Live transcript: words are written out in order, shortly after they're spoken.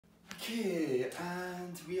Okay,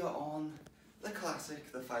 and we are on the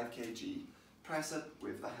classic, the 5 kg press up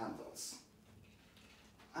with the handles.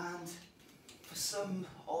 And for some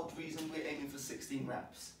odd reason, we're aiming for 16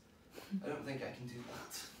 reps. I don't think I can do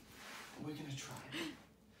that. We're gonna try.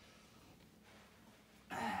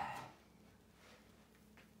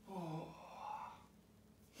 Oh.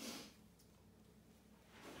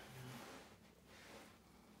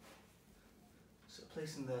 So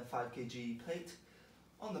placing the 5 kg plate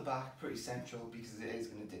on the back, pretty central because it is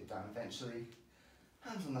going to dip down eventually.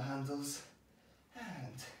 Hands on the handles,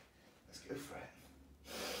 and let's go for it.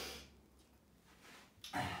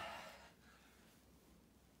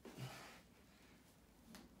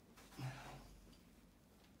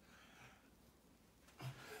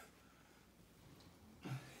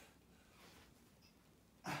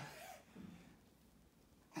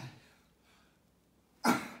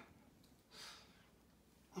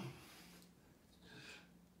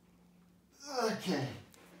 Okay,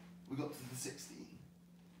 we got to the 16.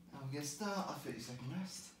 Now we're going to start our 30-second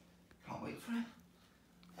rest. Can't wait for it.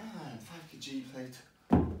 And 5 kg plate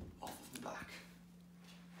off of the back.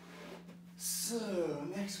 So,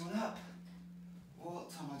 next one up.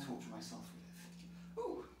 What am I torturing myself with?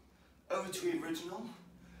 Ooh, over to the original,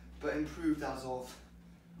 but improved as of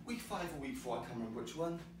week 5 or week 4, I can't remember which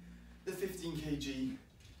one. The 15 kg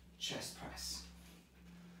chest press.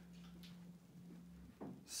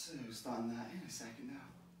 So, starting that in a second now.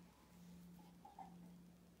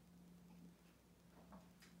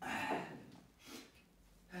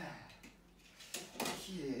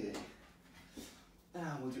 Okay.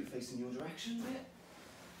 Now we'll do it facing your direction a bit.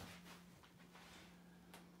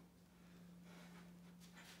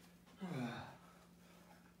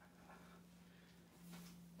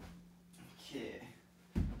 Okay.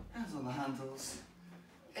 Hands on the handles.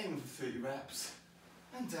 Aiming for 30 reps.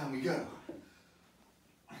 And down we go.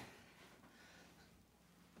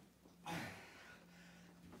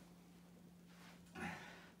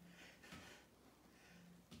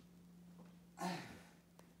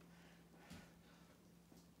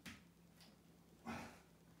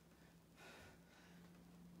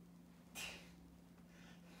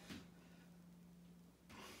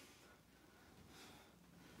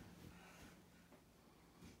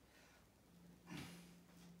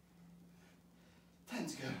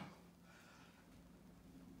 To go.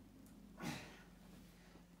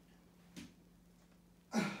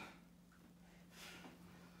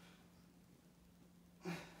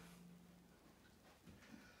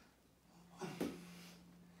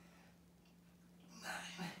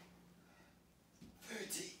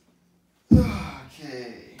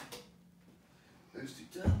 Okay, those two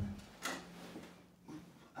done,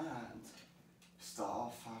 and start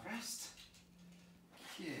off our rest.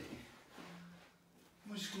 Okay.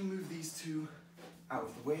 We're just going to move these two out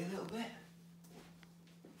of the way a little bit,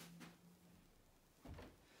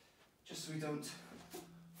 just so we don't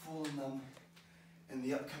fall on them in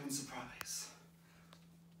the upcoming surprise.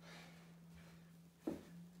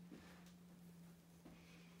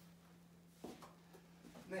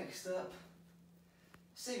 Next up,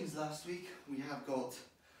 same as last week, we have got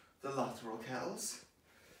the lateral kettles,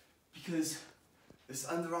 because this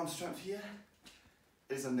underarm strength here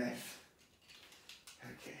is a myth.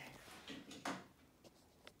 Okay.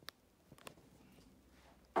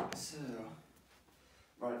 So,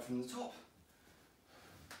 right from the top.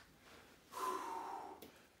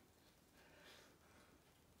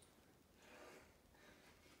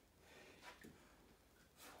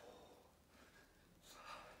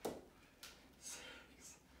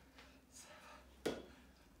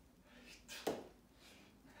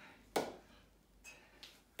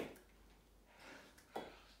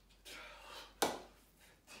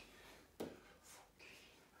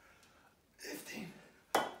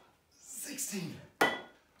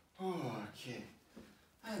 Okay,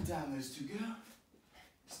 and down those two go.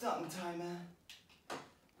 Starting the timer.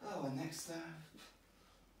 Oh, and next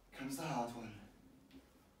comes the hard one.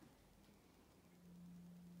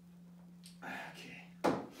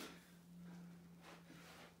 Okay.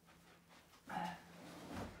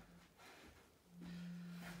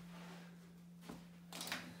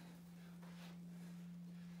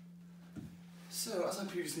 So, as I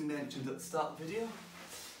previously mentioned at the start of the video,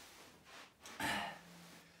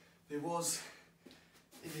 there was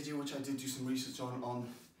a video which I did do some research on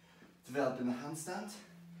developing the handstand,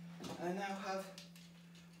 and I now have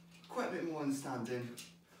quite a bit more understanding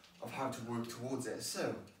of how to work towards it.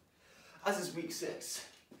 So, as it's week 6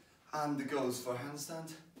 and the goals for a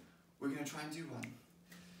handstand, we're going to try and do one.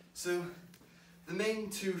 So, the main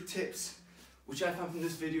 2 tips which I found from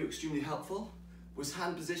this video extremely helpful was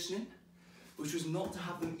hand positioning. which was not to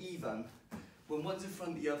have them even. When one's in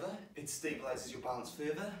front of the other, it stabilises your balance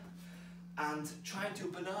further. And try and do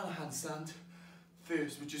a banana handstand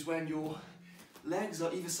first, which is when your legs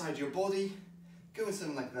are either side of your body, going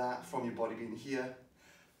something like that from your body being here,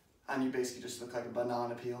 and you basically just look like a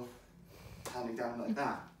banana peel, handing down like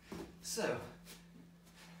that. So,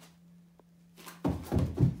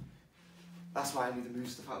 that's why I need to move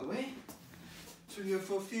stuff out of the way. So we go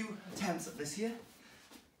for a few attempts at this here.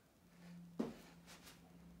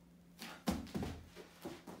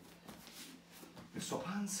 Swap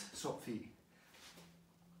hands, swap feet.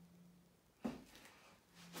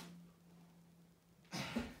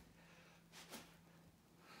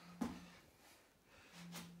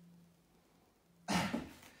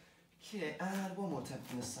 Okay, and one more attempt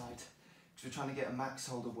from this side, because we're trying to get a max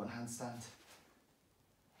hold of one handstand.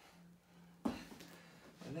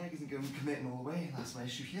 My leg isn't committing all the way, and that's my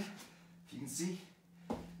issue here. If you can see,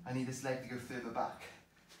 I need this leg to go further back.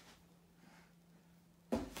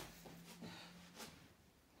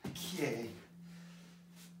 Okay,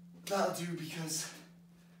 that'll do because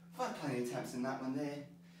I've had plenty of attempts in that one there.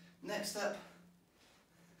 Next up,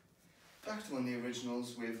 back to one of the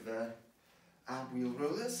originals with the ab wheel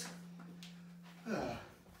rollers.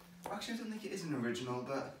 Actually, I don't think it is an original,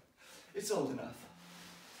 but it's old enough.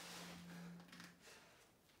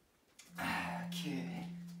 Okay,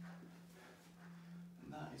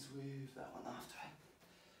 and that is with that one after it.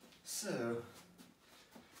 So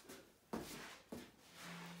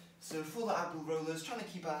for the ab wheel rollers, trying to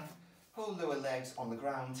keep our whole lower legs on the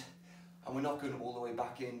ground, and we're not going all the way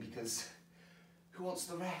back in because who wants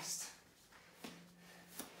the rest?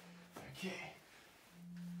 Okay.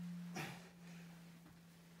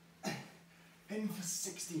 In for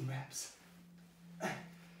 16 reps.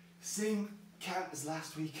 Same count as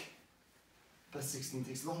last week, but 16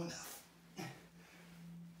 takes long enough.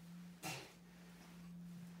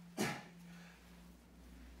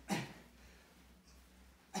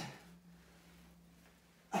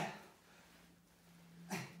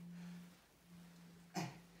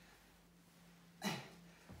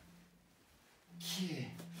 Okay,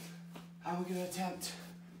 and we're going to attempt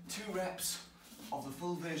 2 reps of the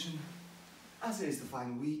full version, as it is the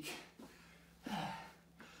final week. 1,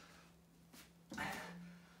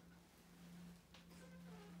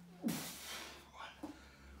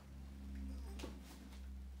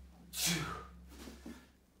 2.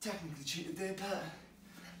 Technically cheated there, but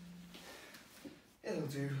it'll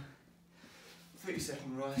do.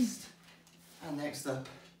 30-second rest. And next up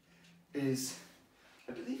is,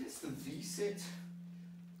 I believe it's the V-sit.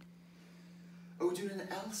 Oh, we're doing an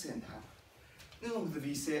L-sit now. No longer the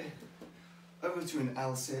V-sit. Over to an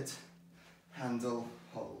L-sit, handle,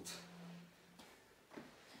 hold.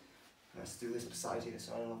 Let's do this beside here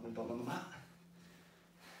so I don't have my bum on the mat.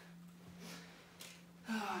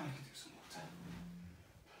 I can do some water.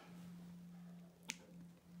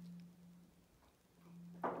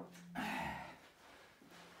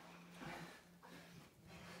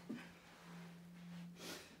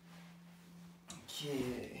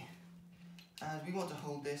 Okay, and we want to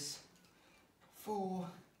hold this for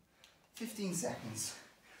 15 seconds.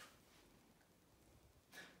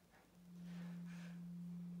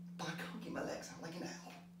 But I can't keep my legs out like an L.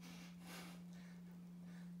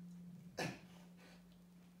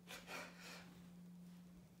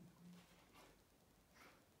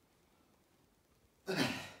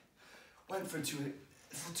 Went for two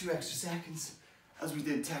extra seconds, as we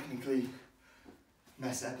did technically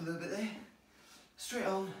mess up a little bit there. Straight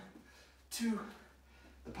on to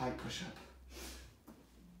the pike push-up.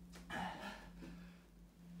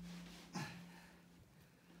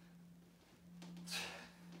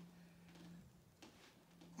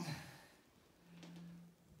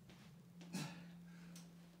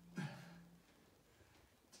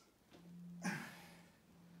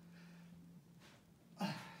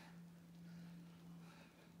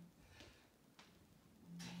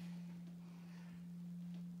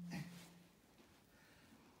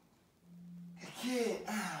 Okay,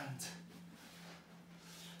 and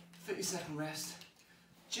 30-second rest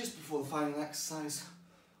just before the final exercise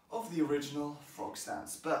of the original frog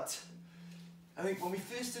stance. But I think when we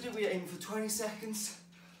first did it, we were aiming for 20 seconds.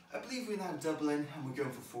 I believe we're now doubling and we're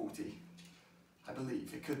going for 40. I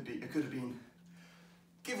believe it could have been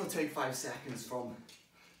give or take 5 seconds from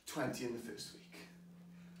 20 in the first week.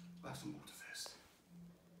 We'll have some water first.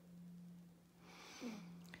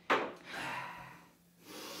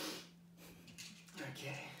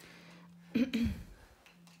 Okay.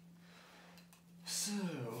 So,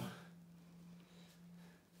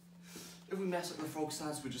 if we mess up the frog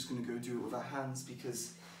stance, we're just going to go do it with our hands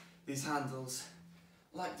because these handles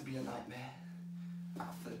like to be a nightmare.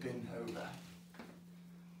 flipping over.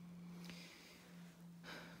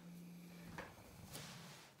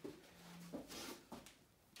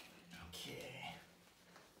 Okay.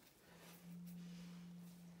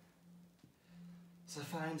 So I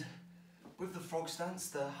find with the frog stance,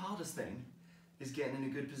 the hardest thing is getting in a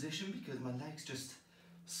good position because my legs just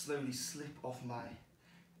slowly slip off my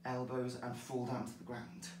elbows and fall down to the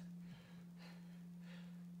ground.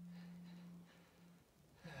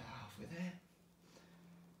 Halfway there.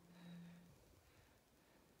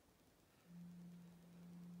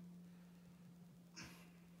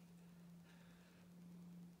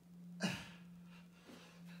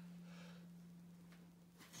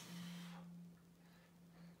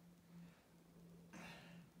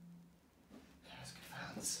 That's good for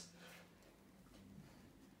hands.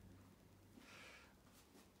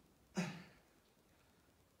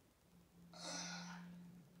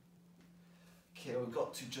 Okay, we've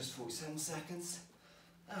got to just 47 seconds,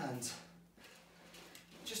 and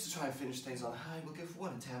just to try and finish things on high, we'll give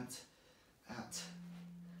one attempt at...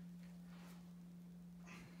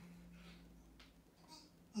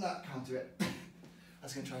 No, can't do it. I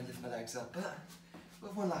was going to try and lift my legs up, but we'll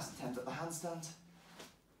have one last attempt at the handstand.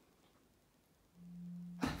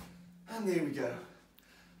 And there we go.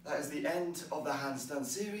 That is the end of the handstand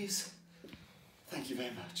series. Thank you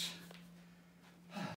very much.